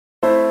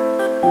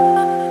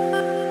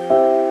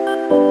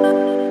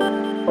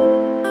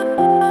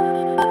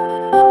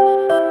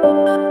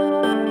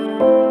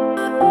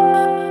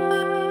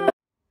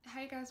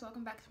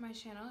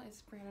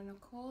Breanna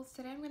Nicole.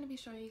 Today I'm going to be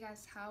showing you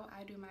guys how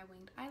I do my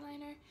winged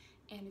eyeliner,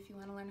 and if you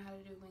want to learn how to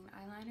do winged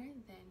eyeliner,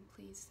 then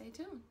please stay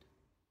tuned.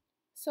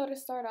 So to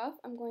start off,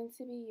 I'm going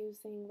to be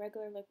using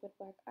regular liquid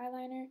black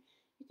eyeliner.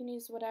 You can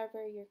use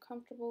whatever you're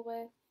comfortable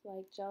with,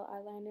 like gel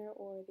eyeliner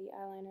or the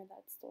eyeliner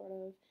that's sort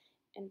of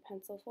in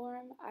pencil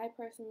form. I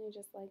personally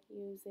just like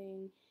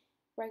using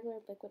regular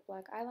liquid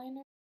black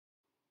eyeliner.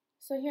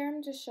 So here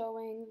I'm just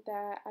showing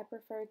that I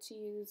prefer to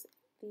use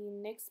the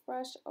NYX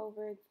brush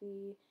over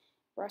the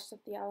brush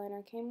that the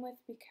eyeliner came with,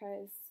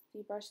 because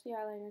the brush the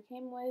eyeliner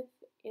came with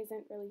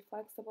isn't really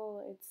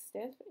flexible, it's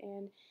stiff,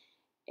 and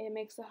it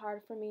makes it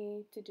hard for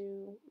me to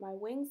do my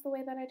wings the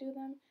way that I do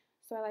them.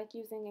 So I like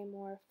using a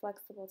more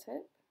flexible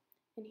tip.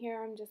 And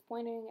here I'm just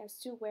pointing as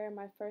to where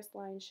my first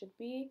line should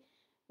be,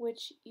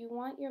 which you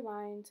want your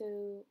line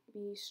to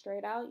be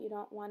straight out. You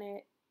don't want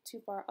it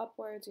too far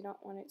upwards, you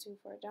don't want it too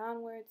far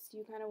downwards.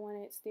 You kind of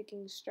want it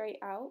sticking straight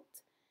out.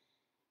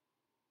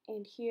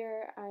 And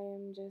here I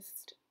am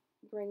just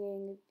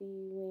bringing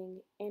the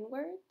wing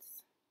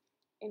inwards.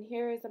 And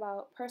here is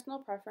about personal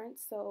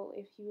preference. So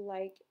if you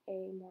like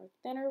a more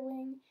thinner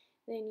wing,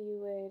 then you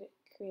would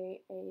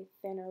create a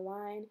thinner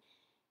line.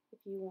 If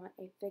you want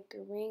a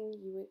thicker wing,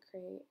 you would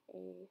create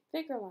a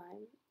thicker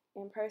line.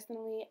 And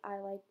personally, I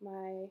like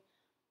my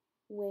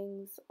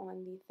wings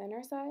on the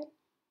thinner side.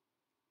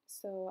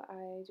 So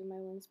I do my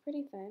wings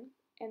pretty thin.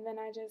 And then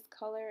I just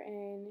color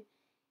in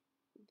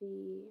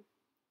the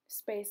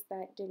space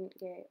that didn't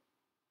get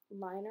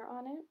liner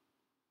on it.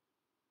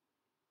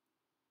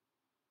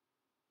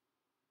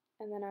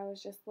 And then I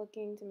was just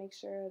looking to make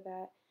sure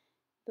that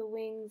the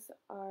wings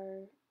are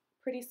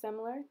pretty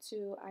similar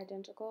to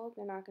identical.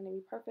 They're not going to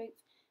be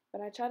perfect,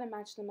 but I try to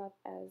match them up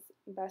as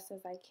best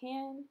as I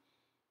can.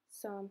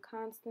 So I'm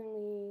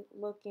constantly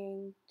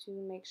looking to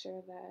make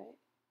sure that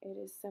it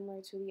is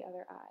similar to the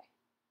other eye.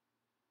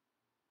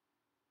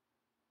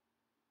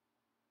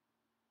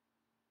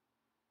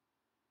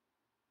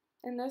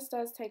 And this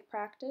does take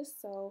practice,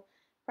 so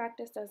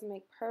practice does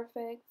make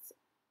perfect.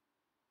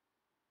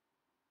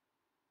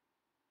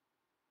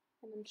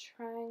 And I'm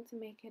trying to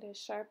make it as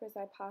sharp as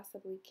I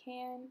possibly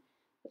can,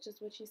 which is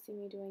what you see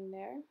me doing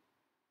there.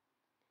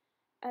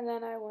 And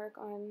then I work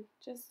on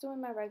just doing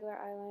my regular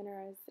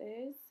eyeliner as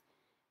is.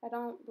 I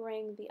don't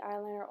bring the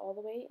eyeliner all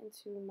the way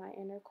into my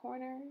inner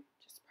corner,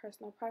 just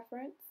personal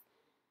preference,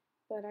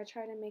 but I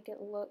try to make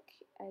it look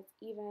as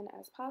even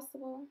as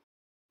possible.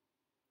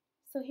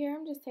 So here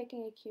I'm just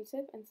taking a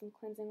Q-tip and some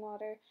cleansing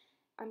water.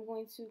 I'm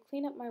going to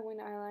clean up my winged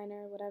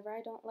eyeliner. Whatever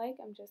I don't like,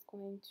 I'm just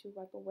going to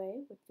wipe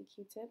away with the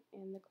Q-tip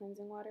and the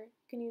cleansing water.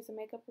 You can use a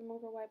makeup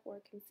remover wipe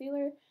or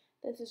concealer.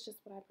 This is just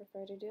what I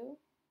prefer to do.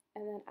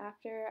 And then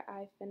after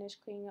I finish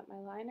cleaning up my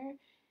liner,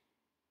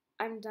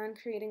 I'm done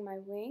creating my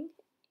wing,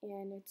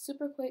 and it's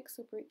super quick,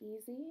 super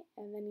easy,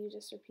 and then you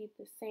just repeat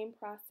the same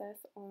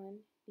process on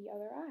the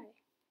other eye.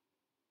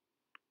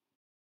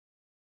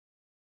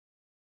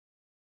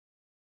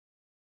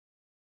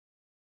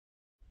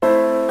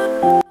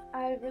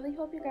 I really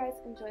hope you guys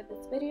enjoyed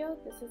this video.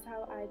 This is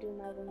how I do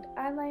my winged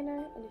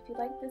eyeliner, and if you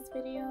like this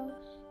video,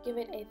 give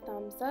it a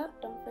thumbs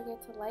up. Don't forget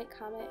to like,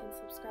 comment, and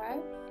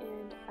subscribe,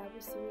 and I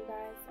will see you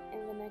guys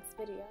in the next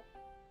video.